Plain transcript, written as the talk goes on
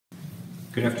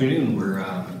Good afternoon. We're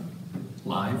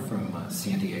live from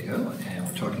San Diego, and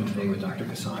we're talking today with Dr.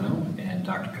 Cassano. And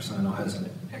Dr. Cassano has an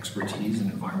expertise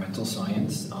in environmental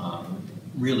science,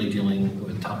 really dealing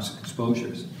with toxic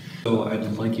exposures. So I'd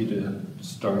like you to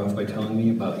start off by telling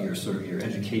me about your your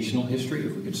educational history,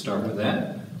 if we could start with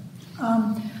that.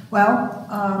 I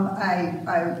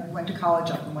went to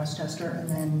college up in Westchester and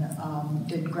then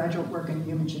did graduate work in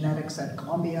human genetics at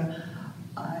Columbia,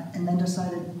 and then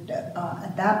decided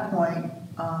at that point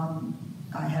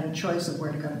I had a choice of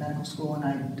where to go to medical school, and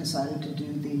I decided to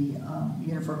do the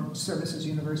Uniform Services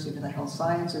University for the Health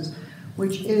Sciences,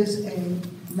 which is a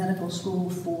medical school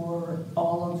for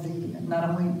all of the, not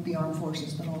only the armed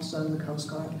forces, but also the Coast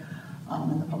Guard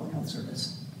and the Public Health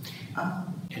Service.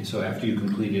 And so after you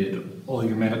completed all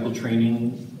your medical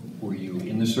training, were you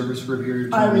in the service for a period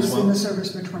of time I was as well? in the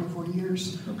service for 24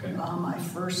 years. Okay. I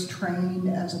first trained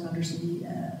as an undersea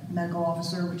medical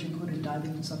officer, which included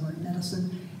diving and submarine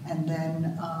medicine, and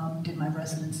then did my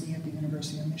residency at the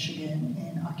University of Michigan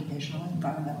in Occupational and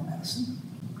Environmental Medicine.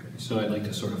 Okay. So I'd like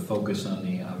to sort of focus on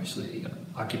the, obviously,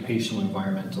 occupational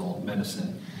environmental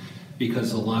medicine,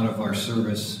 because a lot of our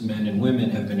servicemen and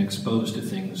women have been exposed to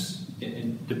things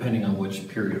depending on which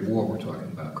period of war we're talking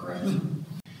about, correct? Mm-hmm.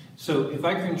 So if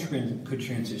I could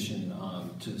transition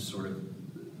to sort of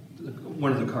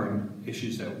one of the current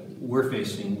issues that we're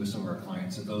facing with some of our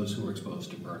clients are those who are exposed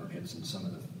to burn pits and some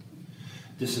of the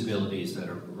disabilities that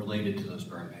are related to those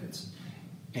burn pits.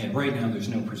 And right now there's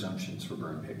no presumptions for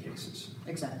burn pit cases.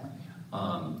 Exactly.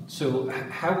 So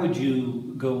how would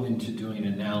you go into doing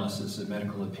an analysis of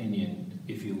medical opinion,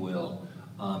 if you will,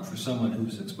 for someone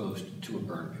who's exposed to a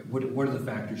burn pit? What are the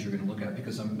factors you're going to look at?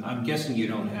 Because I'm guessing you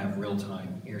don't have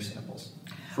real-time air samples,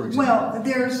 for example. Well,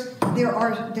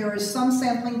 there is some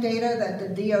sampling data that the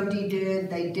DoD did.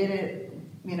 They did it,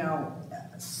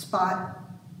 spot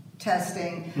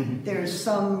testing. Mm-hmm. There's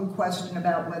some question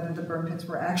about whether the burn pits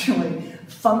were actually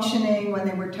functioning when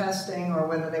they were testing, or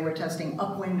whether they were testing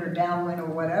upwind or downwind or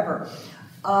whatever.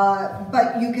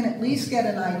 But you can at least get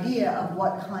an idea of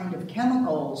what kind of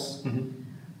chemicals mm-hmm.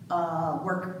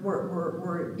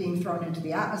 Were being thrown into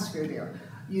the atmosphere there.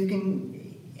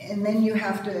 And then you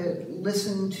have to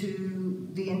listen to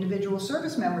the individual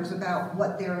service members about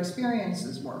what their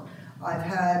experiences were. I've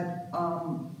had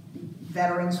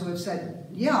veterans who have said,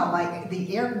 yeah,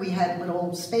 we had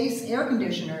little space air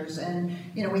conditioners, and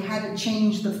we had to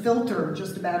change the filter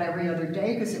just about every other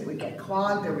day because it would get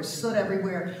clogged. There was soot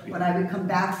everywhere. When I would come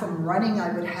back from running,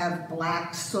 I would have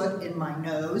black soot in my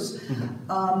nose.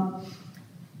 Mm-hmm.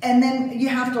 And then you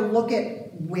have to look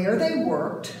at where they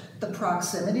worked, the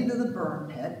proximity to the burn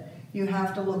pit. You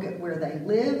have to look at where they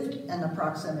lived and the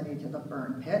proximity to the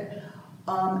burn pit.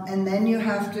 And then you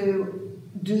have to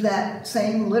do that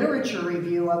same literature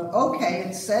review of, okay,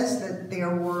 it says that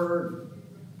there were,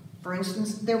 for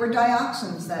instance, there were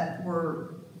dioxins that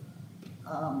were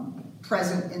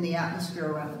present in the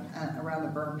atmosphere around the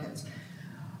burn pits.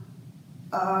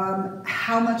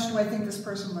 How much do I think this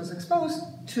person was exposed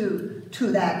to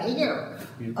that air?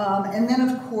 Yeah. And then,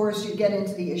 of course, you get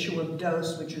into the issue of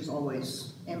dose, which is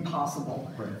always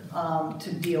impossible right.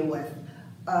 To deal with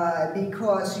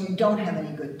because you don't have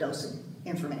any good dosing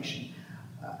information.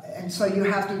 And so you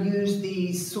have to use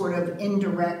these sort of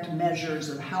indirect measures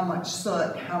of how much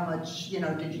soot, how much,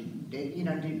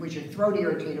 was your throat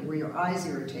irritated, were your eyes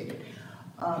irritated?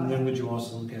 And then would you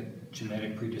also look at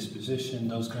genetic predisposition,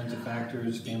 those kinds of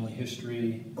factors, family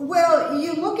history? Well,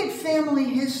 you look at family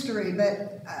history,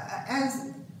 but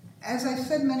as I've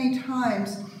said many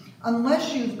times,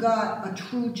 unless you've got a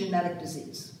true genetic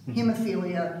disease,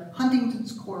 hemophilia,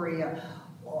 Huntington's chorea,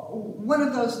 one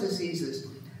of those diseases,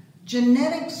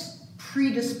 genetics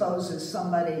predisposes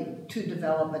somebody to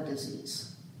develop a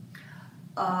disease,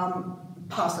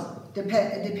 possibly,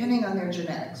 depending on their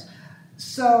genetics.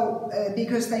 So,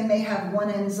 because they may have one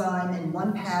enzyme in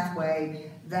one pathway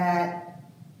that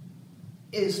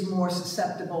is more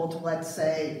susceptible to, let's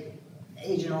say,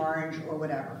 Agent Orange or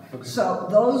whatever. Okay. So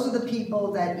those are the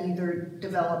people that either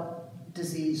develop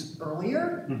disease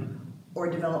earlier mm-hmm. or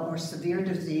develop more severe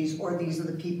disease, or these are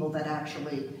the people that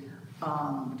actually,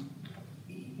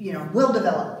 will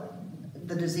develop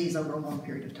the disease over a long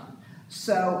period of time.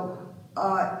 So,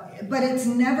 but it's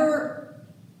never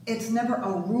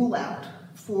a rule out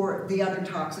for the other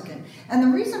toxicant. And the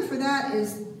reason for that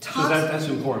is So that's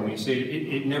important. When you say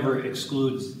it never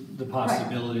excludes the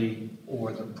possibility right.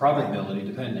 or the probability,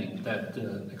 depending, that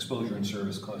exposure in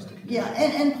service caused the condition. Yeah,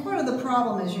 and part of the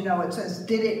problem is, it says,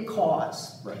 did it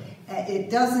cause? Right. It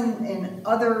doesn't, in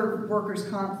other workers'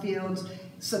 comp fields,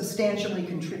 substantially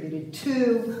contributed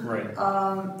to,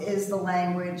 right. Is the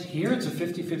language. Here it's a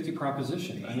 50-50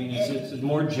 proposition. I mean, it's a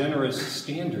more generous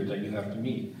standard that you have to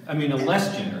meet. I mean, a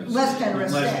less generous. Less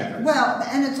generous. Well,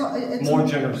 and it's more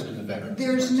generous to the veterans.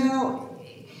 There's no,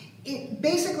 it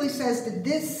basically says that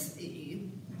this,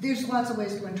 there's lots of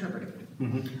ways to interpret it.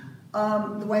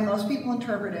 Mm-hmm. The way most people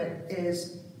interpret it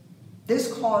is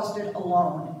this caused it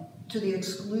alone to the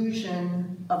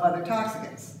exclusion of other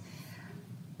toxicants.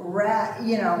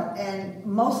 You know, and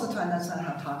most of the time that's not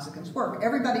how toxicants work.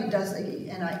 Everybody does,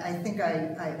 and I think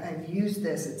I've used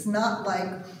this, it's not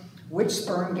like which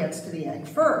sperm gets to the egg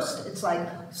first. It's like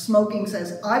smoking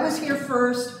says, I was here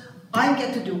first, I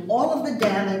get to do all of the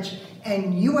damage,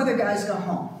 and you other guys go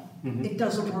home. Mm-hmm. It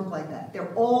doesn't work like that.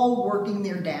 They're all working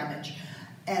their damage,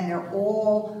 and they're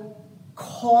all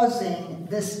causing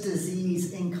this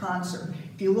disease in concert.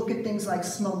 If you look at things like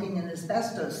smoking and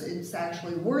asbestos, it's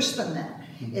actually worse than that.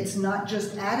 Mm-hmm. It's not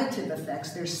just additive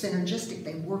effects, they're synergistic.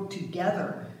 They work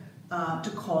together to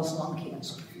cause lung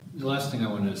cancer. The last thing I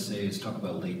wanted to say is talk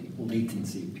about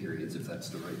latency periods, if that's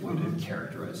the right way to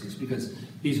characterize these, because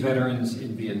these veterans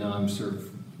in Vietnam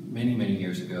served many, many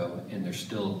years ago, and they're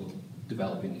still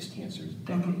developing these cancers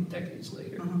decades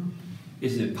later. Mm-hmm.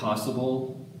 Is it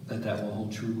possible that that will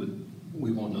hold true with,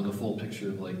 we won't know the full picture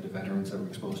of like the veterans that were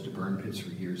exposed to burn pits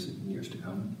for years and years to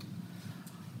come?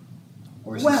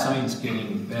 Or is the science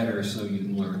getting better so you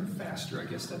can learn faster? I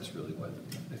guess that's really what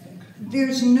I think.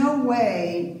 There's no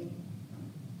way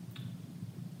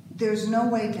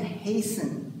to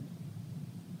hasten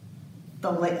the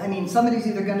I mean, somebody's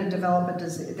either going to develop a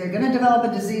disease, they're going to develop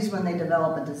a disease when they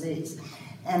develop a disease.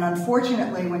 And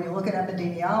unfortunately, when you look at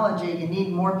epidemiology, you need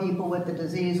more people with the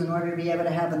disease in order to be able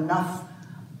to have enough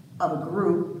of a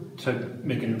group to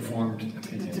make an informed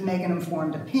opinion. To make an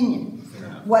informed opinion.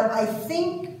 What I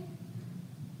think,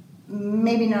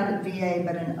 maybe not at VA,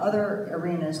 but in other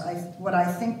arenas, what I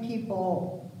think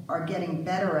people are getting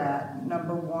better at,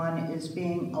 number one, is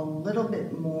being a little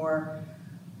bit more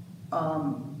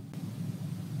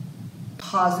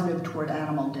positive toward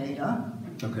animal data.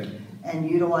 Okay. And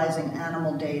utilizing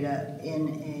animal data in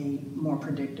a more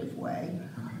predictive way.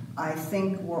 Okay. I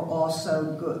think we're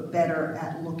also better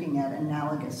at looking at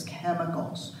analogous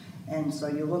chemicals. And so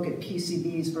you look at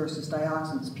PCBs versus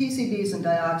dioxins. PCBs and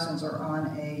dioxins are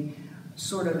on a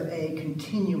sort of a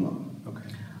continuum. Okay.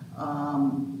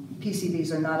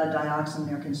 PCBs are not a dioxin,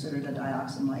 they're considered a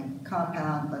dioxin-like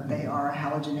compound, but they are a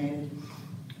halogenated,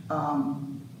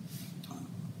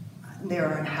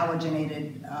 they're a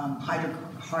halogenated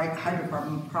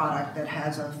hydrocarbon product that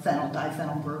has a phenyl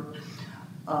diphenyl group.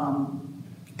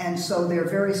 And so they're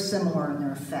very similar in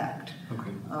their effect.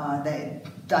 Okay.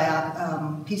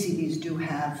 PCBs do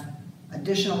have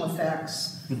additional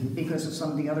effects because of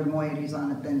some of the other moieties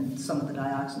on it than some of the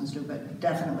dioxins do, but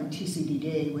definitely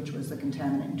TCDD, which was the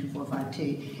contaminant in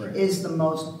 2,4,5-T, right, is the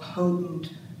most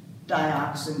potent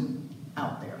dioxin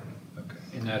out there. Okay,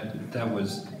 and that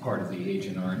was part of the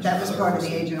Agent Orange. That was part of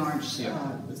the Agent Orange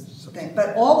thing.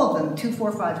 But all of them,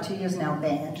 2,4,5-T is now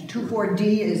banned.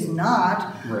 2,4-D is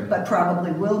not, right, but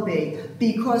probably will be,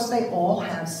 because they all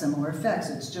have similar effects.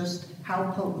 It's just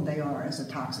how potent they are as a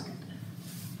toxicant.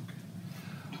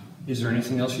 Is there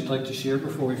anything else you'd like to share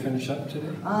before we finish up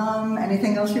today?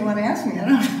 Anything else you want to ask me?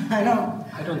 I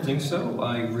don't think so.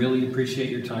 I really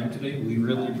appreciate your time today. We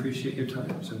really appreciate your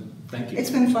time, so thank you. It's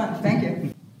been fun. Thank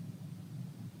you.